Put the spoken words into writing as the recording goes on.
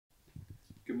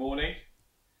Good morning.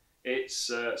 It's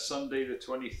Sunday the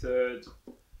 23rd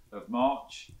of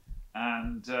March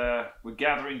and we're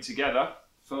gathering together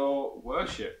for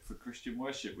worship, for Christian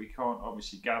worship. We can't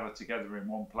obviously gather together in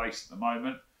one place at the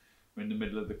moment. We're in the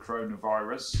middle of the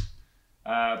coronavirus.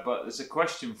 But there's a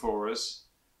question for us.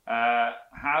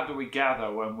 How do we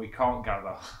gather when we can't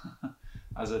gather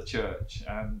as a church?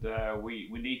 And we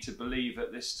need to believe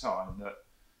at this time that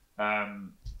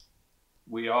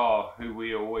we are who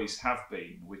we always have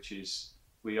been, which is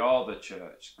we are the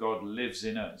church. God lives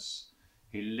in us.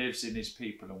 He lives in his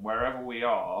people, and wherever we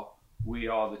are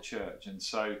the church. And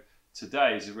so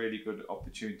today is a really good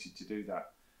opportunity to do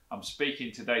that. I'm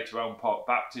speaking today to Elm Park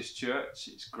Baptist Church.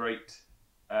 It's great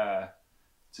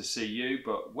to see you,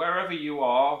 but wherever you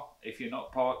are, if you're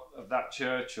not part of that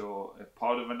church or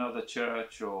part of another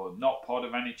church or not part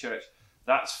of any church,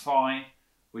 that's fine.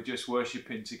 We're just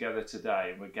worshipping together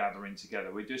today and we're gathering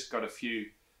together. We just got a few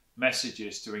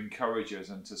messages to encourage us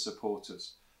and to support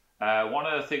us. One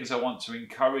of the things I want to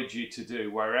encourage you to do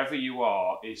wherever you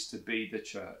are is to be the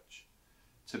church,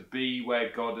 to be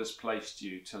where God has placed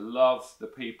you, to love the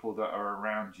people that are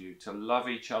around you, to love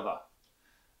each other,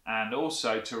 and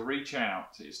also to reach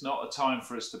out. It's not a time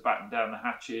for us to batten down the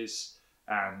hatches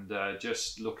and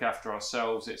just look after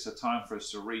ourselves. It's a time for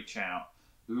us to reach out.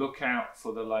 Look out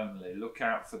for the lonely. Look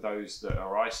out for those that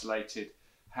are isolated.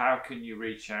 How can you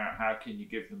reach out? How can you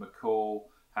give them a call?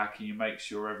 How can you make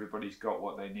sure everybody's got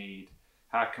what they need?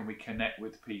 How can we connect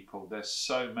with people? There's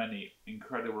so many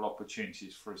incredible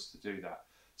opportunities for us to do that.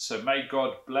 So may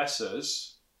God bless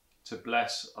us to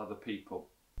bless other people.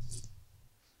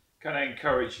 Can I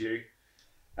encourage you?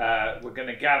 We're going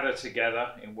to gather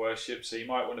together in worship. So you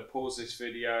might want to pause this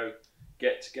video,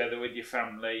 get together with your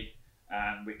family,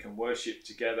 and we can worship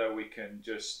together. We can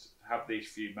just have these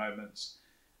few moments.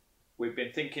 We've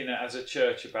been thinking as a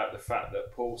church about the fact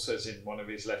that Paul says in one of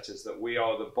his letters that we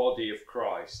are the body of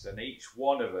Christ and each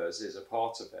one of us is a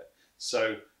part of it.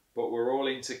 So, but we're all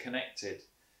interconnected.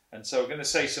 And so we're going to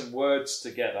say some words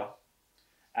together.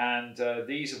 And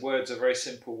these words are very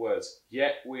simple words.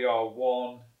 Yet we are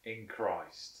one in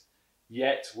Christ.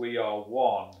 Yet we are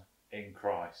one in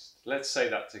Christ. Let's say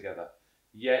that together.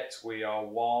 Yet we are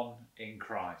one in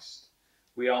Christ.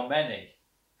 We are many,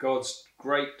 God's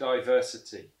great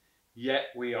diversity, yet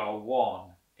we are one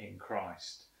in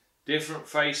Christ. Different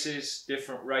faces,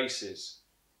 different races,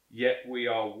 yet we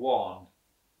are one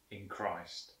in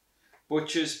Christ.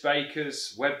 Butchers,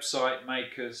 bakers, website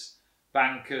makers,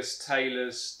 bankers,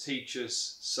 tailors,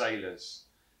 teachers, sailors,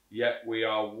 yet we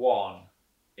are one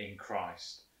in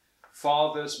Christ.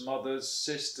 Fathers, mothers,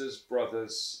 sisters,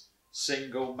 brothers,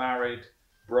 single, married,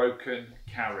 broken,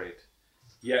 carried,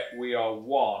 yet we are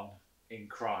one in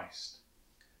Christ.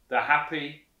 The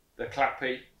happy, the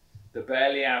clappy, the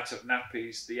barely out of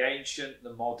nappies, the ancient,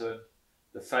 the modern,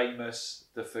 the famous,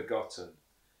 the forgotten,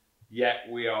 yet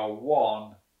we are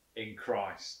one in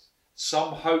Christ.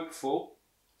 Some hopeful,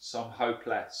 some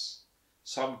hopeless,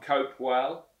 some cope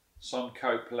well, some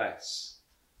cope less,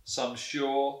 some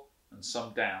sure and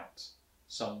some doubt,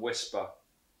 some whisper,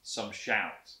 some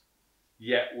shout,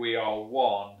 yet we are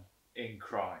one in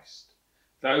Christ.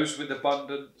 Those with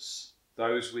abundance,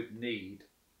 those with need,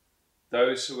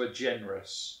 those who are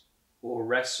generous or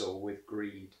wrestle with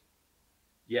greed,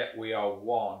 yet we are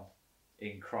one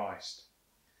in Christ.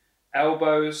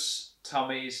 Elbows,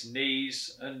 tummies,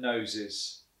 knees and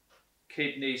noses,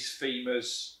 kidneys,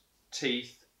 femurs,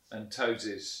 teeth and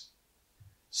toesies.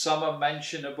 Some are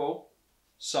mentionable,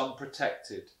 some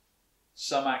protected,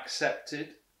 some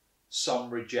accepted, some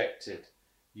rejected,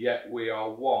 yet we are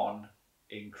one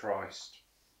in Christ.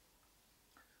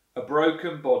 A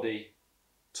broken body,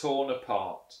 torn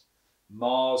apart,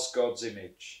 mars God's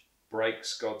image,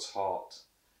 breaks God's heart,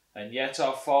 and yet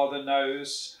our Father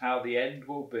knows how the end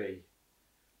will be,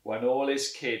 when all his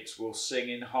kids will sing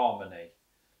in harmony.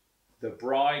 The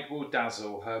bride will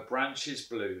dazzle, her branches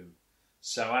bloom,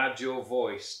 so add your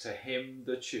voice to hymn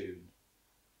the tune,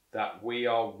 that we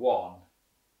are one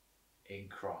in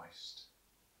Christ.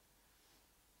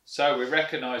 So we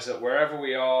recognise that wherever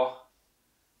we are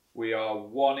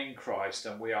one in Christ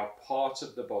and we are part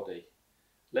of the body.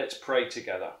 Let's pray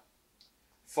together.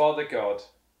 Father God,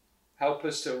 help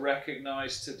us to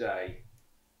recognise today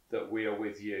that we are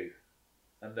with you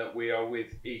and that we are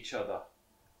with each other.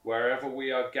 Wherever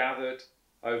we are gathered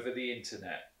over the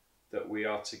internet, that we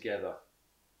are together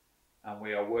and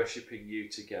we are worshipping you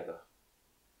together.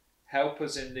 Help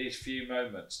us in these few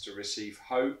moments to receive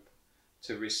hope,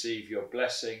 to receive your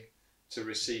blessing, to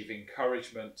receive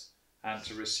encouragement, and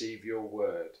to receive your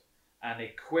word. And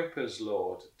equip us,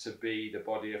 Lord, to be the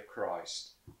body of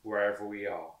Christ wherever we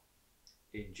are.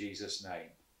 In Jesus' name.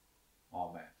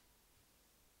 Amen.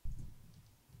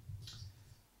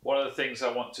 One of the things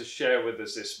I want to share with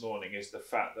us this morning is the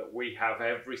fact that we have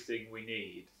everything we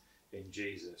need in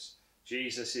Jesus.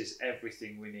 Jesus is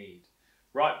everything we need.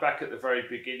 Right back at the very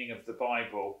beginning of the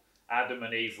Bible, Adam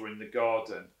and Eve were in the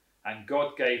garden, and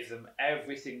God gave them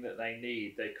everything that they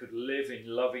need. They could live in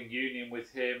loving union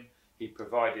with him. He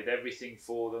provided everything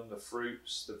for them, the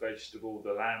fruits, the vegetable,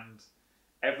 the land,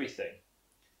 everything.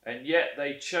 And yet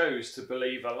they chose to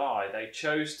believe a lie. They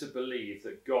chose to believe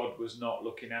that God was not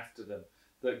looking after them,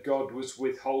 that God was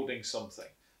withholding something,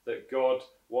 that God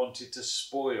wanted to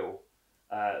spoil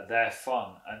their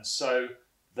fun. And so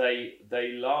they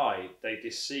lied, they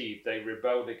deceived, they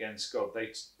rebelled against God.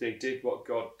 They did what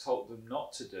God told them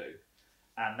not to do.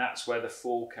 And that's where the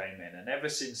fall came in. And ever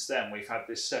since then, we've had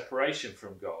this separation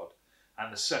from God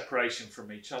and the separation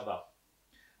from each other.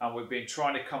 And we've been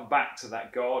trying to come back to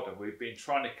that garden. We've been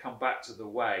trying to come back to the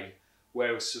way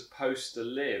where we're supposed to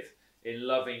live in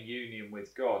loving union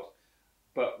with God.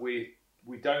 But we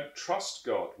don't trust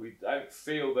God. We don't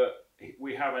feel that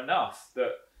we have enough,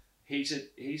 that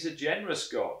He's a generous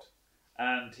God.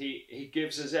 And he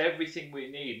gives us everything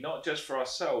we need, not just for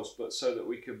ourselves, but so that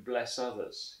we can bless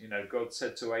others. You know, God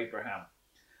said to Abraham,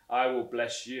 I will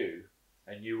bless you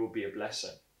and you will be a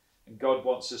blessing. And God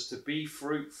wants us to be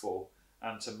fruitful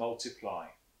and to multiply.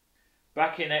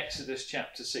 Back in Exodus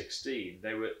chapter 16,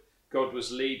 God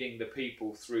was leading the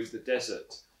people through the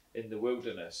desert in the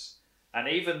wilderness. And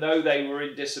even though they were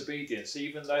in disobedience,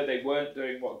 even though they weren't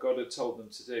doing what God had told them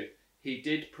to do, He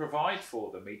did provide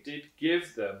for them. He did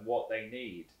give them what they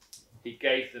need. He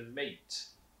gave them meat.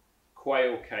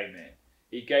 Quail came in.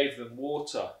 He gave them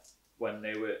water when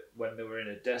they were in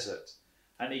a desert.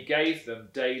 And He gave them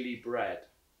daily bread.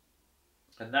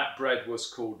 And that bread was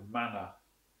called manna.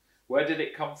 Where did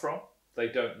it come from? They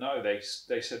don't know.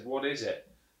 They said, what is it?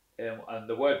 And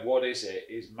the word what is it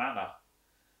is manna.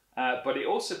 But it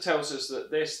also tells us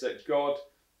that God,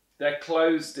 their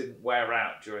clothes didn't wear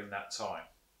out during that time.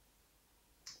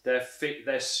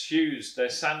 Their shoes, their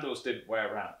sandals didn't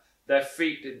wear out. Their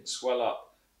feet didn't swell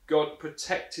up. God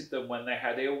protected them when they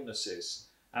had illnesses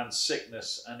and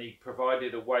sickness, and He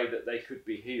provided a way that they could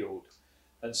be healed.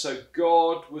 And so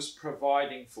God was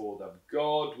providing for them.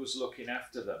 God was looking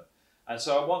after them. And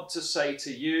so I want to say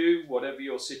to you, whatever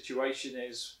your situation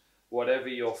is, whatever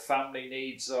your family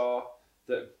needs are,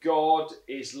 that God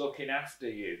is looking after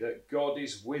you, that God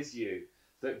is with you,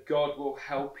 that God will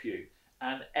help you.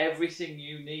 And everything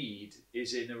you need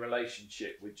is in a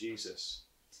relationship with Jesus.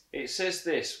 It says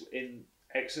this in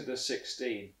Exodus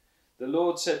 16. The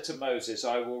Lord said to Moses,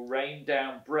 I will rain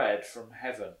down bread from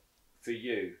heaven for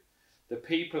you. The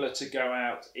people are to go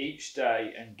out each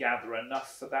day and gather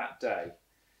enough for that day.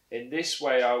 In this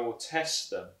way I will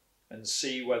test them and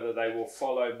see whether they will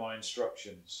follow my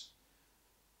instructions.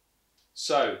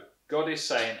 So God is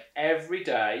saying, every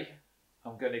day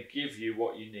I'm going to give you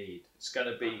what you need. It's going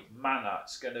to be manna.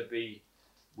 It's going to be,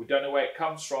 we don't know where it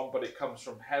comes from, but it comes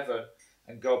from heaven,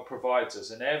 and God provides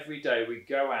us. And every day we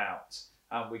go out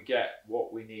and we get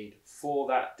what we need for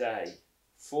that day.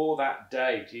 For that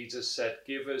day, Jesus said,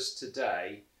 give us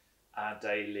today our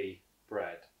daily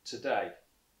bread. Today.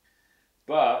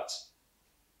 But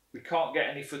we can't get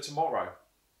any for tomorrow,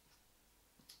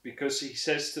 because He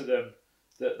says to them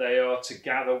that they are to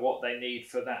gather what they need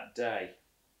for that day.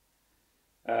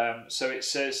 So it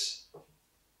says,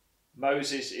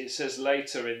 it says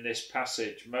later in this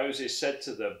passage, Moses said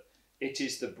to them, it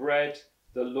is the bread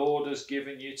the Lord has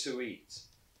given you to eat.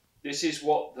 This is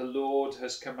what the Lord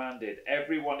has commanded.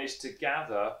 Everyone is to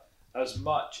gather as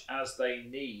much as they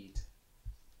need.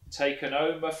 Take an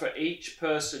omer for each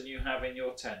person you have in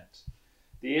your tent.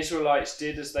 The Israelites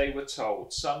did as they were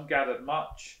told. Some gathered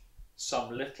much, some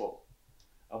little.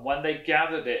 And when they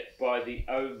gathered it by the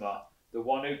omer, the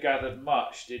one who gathered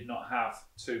much did not have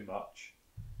too much,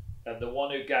 and the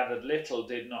one who gathered little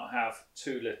did not have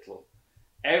too little.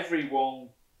 Everyone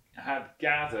had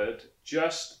gathered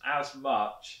just as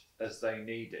much as they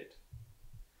needed.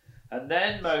 And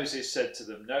then Moses said to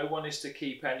them, no one is to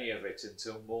keep any of it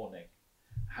until morning.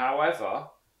 However,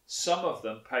 some of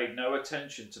them paid no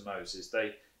attention to Moses.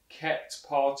 They kept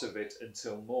part of it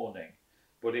until morning,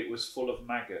 but it was full of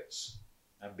maggots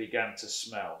and began to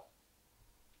smell.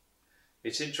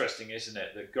 It's interesting, isn't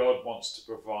it, that God wants to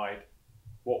provide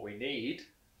what we need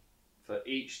for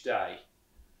each day,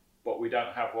 but we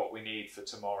don't have what we need for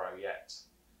tomorrow yet.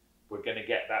 We're going to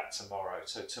get that tomorrow.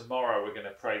 So tomorrow we're going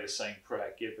to pray the same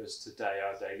prayer, give us today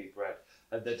our daily bread.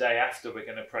 And the day after we're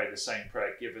going to pray the same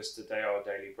prayer, give us today our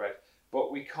daily bread.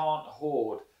 But we can't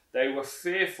hoard. They were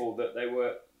fearful that they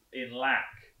were in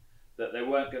lack. that they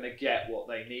weren't going to get what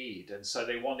they need, and so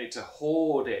they wanted to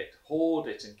hoard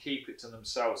it and keep it to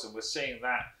themselves. And we're seeing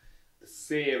that the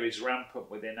fear is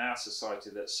rampant within our society,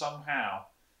 that somehow,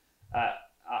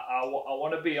 I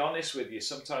want to be honest with you,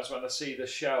 sometimes when I see the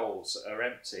shelves are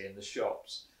empty in the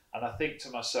shops, and I think to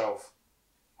myself,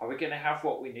 are we going to have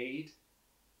what we need?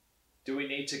 Do we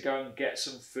need to go and get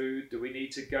some food? Do we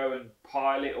need to go and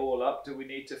pile it all up? Do we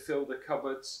need to fill the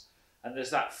cupboards? And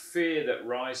there's that fear that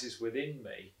rises within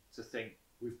me to think,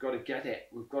 we've got to get it,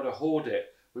 we've got to hoard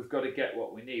it, we've got to get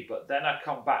what we need. But then I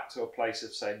come back to a place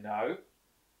of saying, no,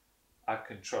 I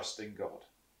can trust in God.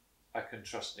 I can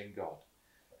trust in God.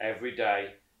 Every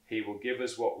day he will give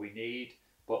us what we need,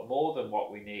 but more than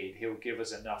what we need, he'll give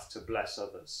us enough to bless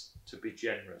others, to be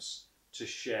generous, to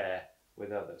share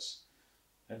with others.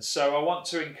 And so I want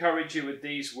to encourage you with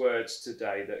these words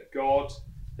today, that God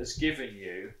has given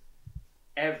you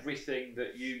everything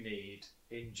that you need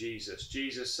in Jesus.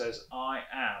 Jesus says, I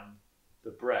am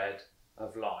the bread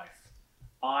of life.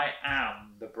 I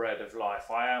am the bread of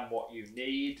life. I am what you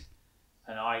need,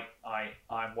 and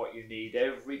I'm what you need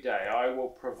every day. I will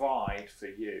provide for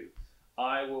you.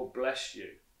 I will bless you.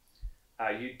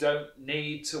 You don't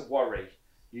need to worry.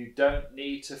 You don't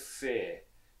need to fear.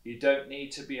 You don't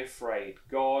need to be afraid.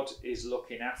 God is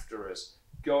looking after us.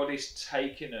 God is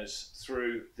taking us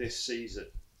through this season.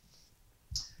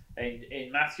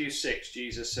 In Matthew 6,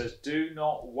 Jesus says, do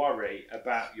not worry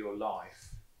about your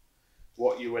life,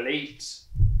 what you will eat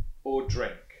or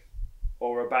drink,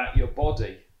 or about your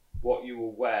body, what you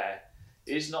will wear.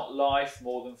 Is not life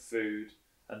more than food,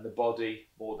 and the body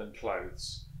more than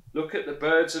clothes? Look at the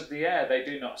birds of the air. They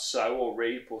do not sow or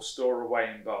reap or store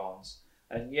away in barns,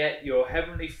 and yet your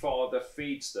heavenly Father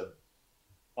feeds them.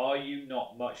 Are you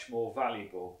not much more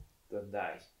valuable than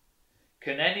they?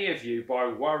 Can any of you, by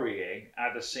worrying,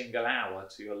 add a single hour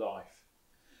to your life?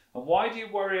 And why do you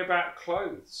worry about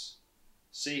clothes?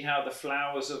 See how the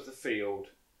flowers of the field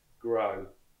grow.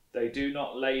 They do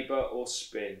not labour or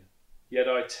spin. Yet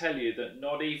I tell you that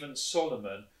not even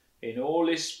Solomon in all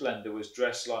his splendour was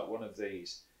dressed like one of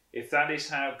these. If that is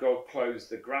how God clothes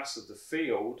the grass of the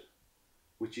field,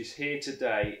 which is here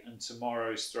today and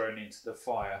tomorrow is thrown into the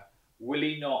fire, will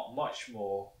he not much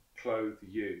more clothe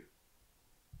you,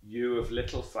 you of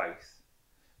little faith?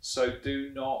 So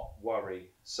do not worry,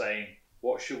 saying,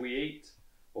 what shall we eat?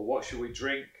 Or what shall we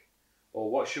drink? Or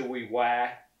what shall we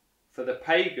wear? For the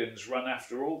pagans run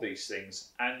after all these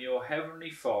things, and your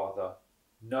heavenly Father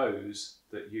knows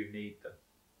that you need them.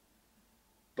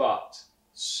 But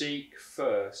seek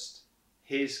first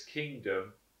his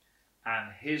kingdom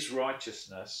and his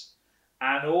righteousness,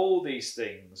 and all these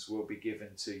things will be given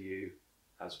to you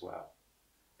as well.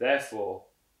 Therefore,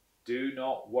 do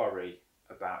not worry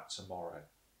about tomorrow,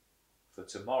 for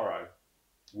tomorrow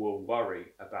will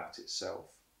worry about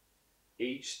itself.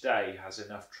 Each day has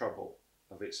enough trouble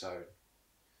of its own.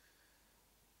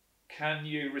 Can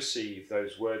you receive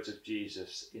those words of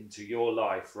Jesus into your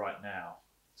life right now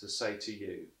to say to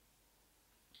you,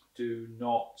 do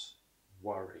not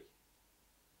worry.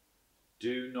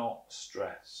 Do not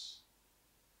stress.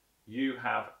 You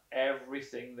have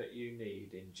everything that you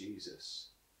need in Jesus.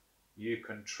 You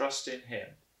can trust in him.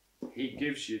 He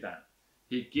gives you that.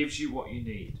 He gives you what you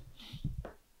need.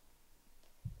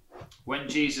 When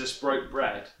Jesus broke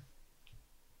bread,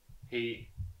 he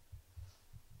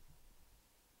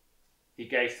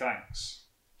gave thanks,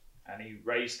 and he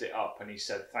raised it up and he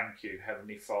said, thank you,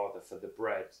 Heavenly Father, for the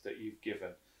bread that you've given.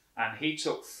 And he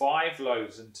took 5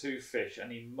 loaves and 2 fish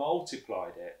and he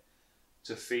multiplied it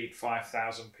to feed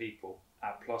 5,000 people,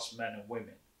 plus men and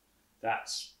women.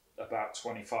 That's about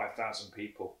 25,000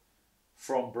 people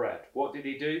from bread. What did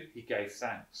he do? He gave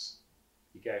thanks.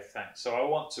 He gave thanks. So I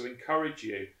want to encourage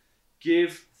you,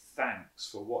 give thanks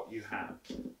for what you have.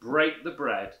 Break the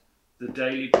bread, the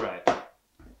daily bread,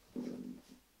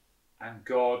 and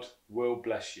God will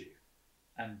bless you,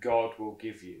 and God will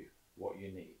give you what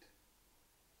you need.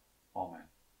 Amen.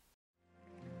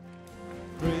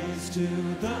 Praise to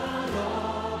the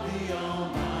Lord, the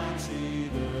Almighty,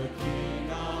 the King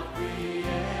of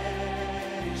creation.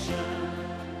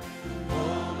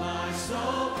 Oh, my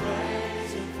soul,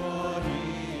 praise him, for he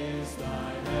is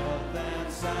thy health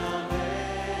and salvation.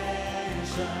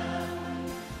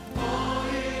 Oh,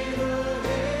 ye who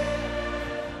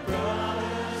hear,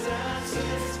 brothers and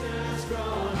sisters,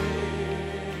 draw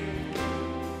near.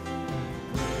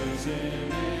 Praise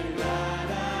him in glad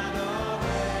adoration.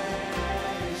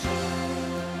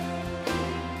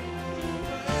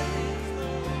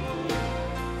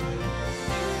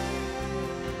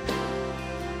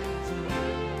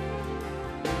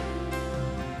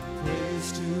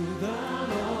 Praise to the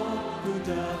Lord, who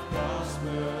doth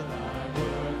prosper thy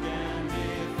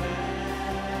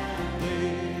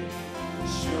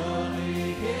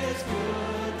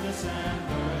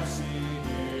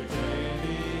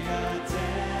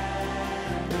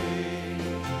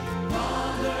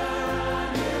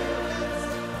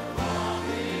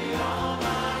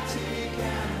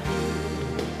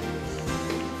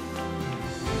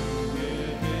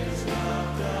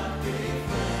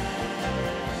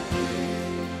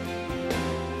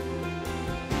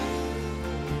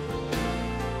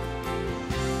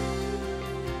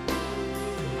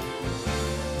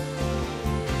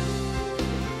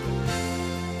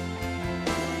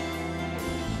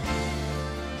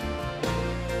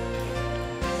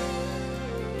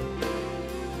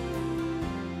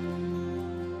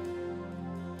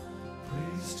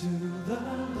to the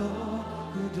Lord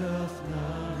who doth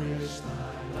nourish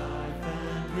thy life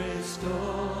and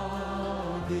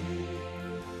restore thee,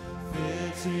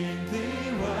 fitting thee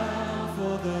well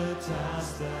for the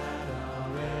tasks that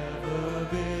are ever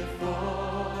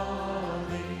before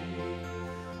thee.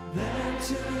 Then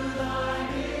to thy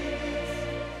knees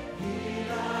he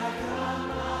like a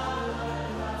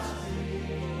mother's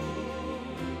tree,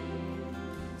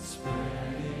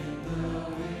 spreading the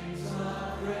wings of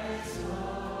grace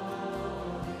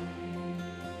o'er thee.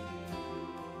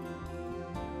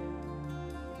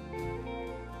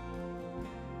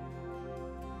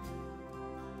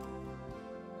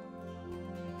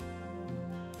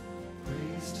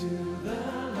 Praise to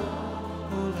the